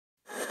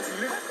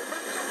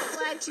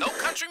No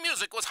country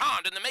music was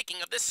harmed in the making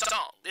of this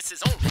song. This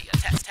is only a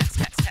test.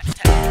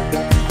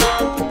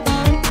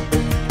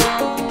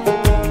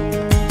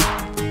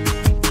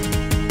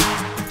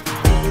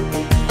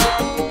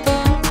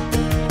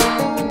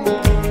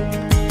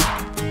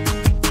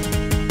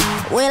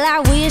 Well, I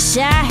wish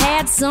I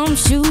had some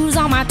shoes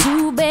on my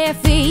two bare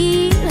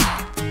feet.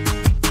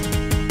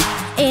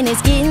 And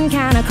it's getting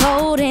kinda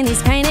cold in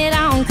these painted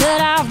on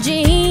cut-off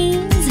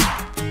jeans.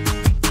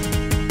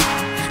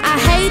 I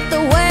hate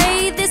the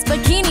way this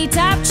bikini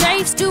top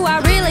chafes. Do I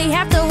really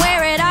have to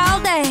wear it all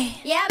day?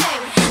 Yeah,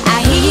 baby.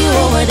 I hear you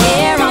over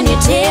there on your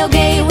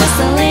tailgate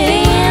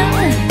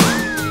whistling,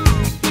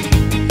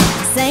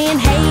 saying,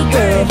 hey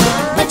girl,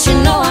 but you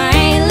know I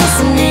ain't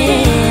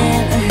listening.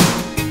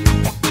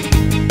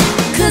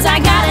 'Cause I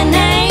got a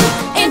name,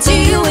 and to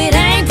you it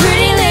ain't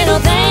pretty little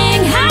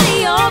thing. Hi to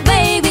your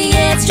baby,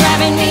 it's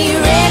driving me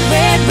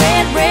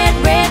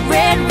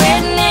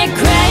redneck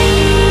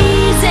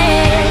crazy.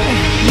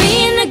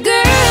 Being the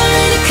girl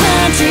in a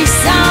country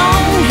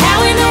song, how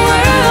in the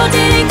world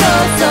did it go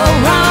so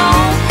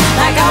wrong?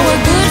 Like all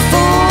we're good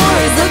for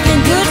is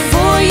looking good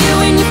for you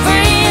and your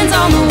friends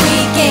on the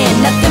weekend,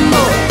 nothing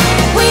more.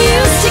 We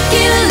used to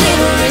get a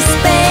little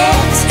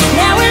respect,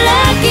 now we're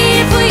lucky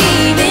if we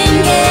even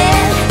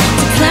get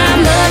to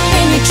climb up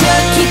in your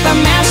truck, keep our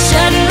mouth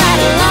shut and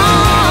ride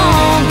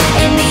along,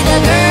 and be the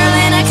girl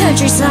in a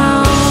country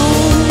song.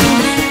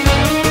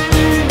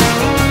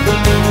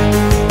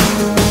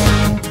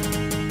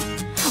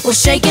 Well,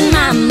 shaking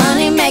my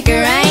money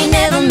maker ain't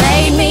never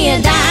made me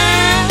a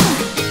dime,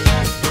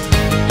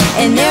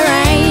 and there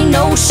ain't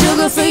no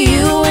sugar for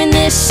you in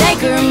this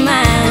shaker of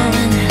mine.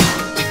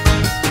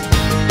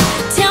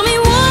 Tell me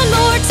one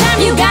more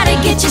time, you gotta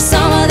get you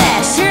some of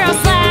that. Sure, I'll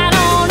slide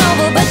on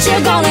over, but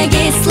you're gonna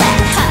get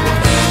slapped.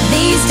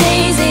 These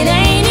days it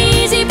ain't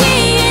easy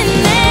being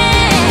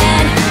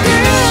that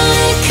girl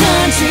in a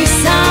country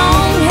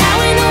song. How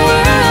in the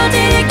world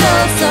did it go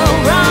so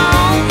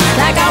wrong?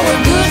 Like all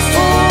we're good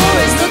for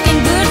is looking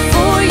good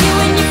for you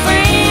and your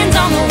friends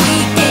on the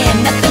weekend,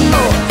 nothing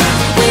more.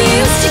 We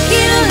used to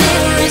get a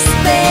little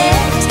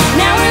respect,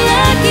 now we're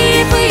lucky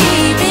if we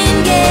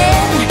even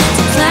get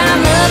to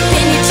climb up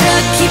in your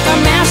truck, keep our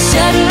mouth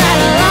shut and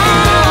ride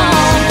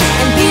along,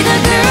 and be the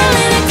girl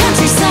in a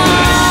country song.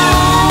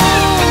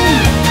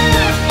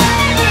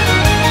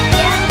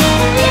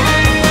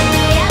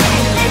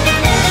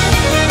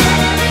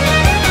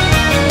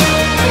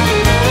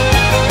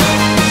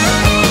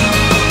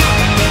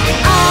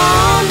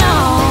 Oh no,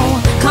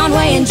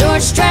 Conway and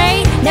George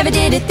Strait never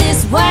did it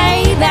this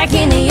way back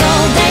in the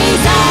old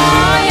days.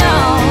 Oh yo,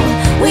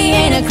 we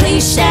ain't a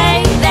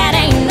cliche, that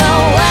ain't no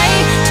way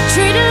to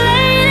treat a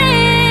lady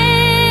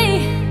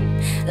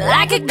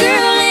like a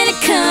girl in a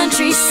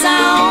country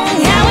song.